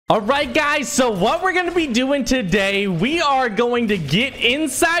All right, guys, so what we're going to be doing today, we are going to get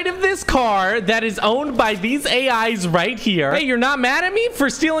inside of this car that is owned by these AIs right here. Hey, you're not mad at me for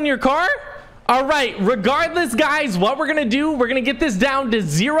stealing your car? All right, regardless, guys, what we're gonna do, we're gonna get this down to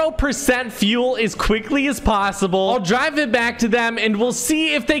 0% fuel as quickly as possible. I'll drive it back to them and we'll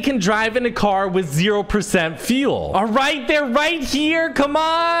see if they can drive in a car with 0% fuel. All right, they're right here. Come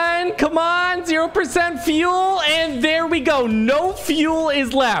on, 0% fuel. And there we go. No fuel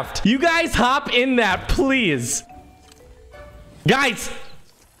is left. You guys hop in that, please. Guys.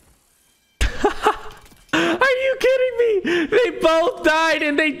 Are you kidding me? They both died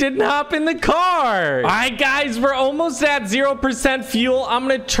and they didn't hop in the car. All right, guys, we're almost at 0% fuel. I'm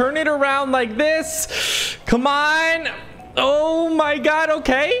gonna turn it around like this. Come on. Oh my God.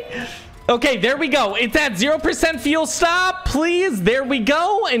 Okay, there we go. It's at 0% fuel. Stop, please. There we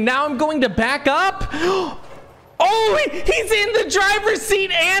go. And now I'm going to back up. Oh, he's in the driver's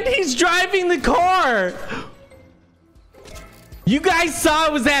seat and he's driving the car. You guys saw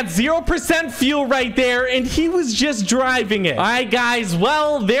it was at 0% fuel right there, and he was just driving it. All right, guys.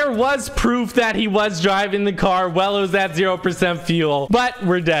 Well, there was proof that he was driving the car while it was at 0% fuel, but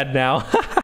we're dead now.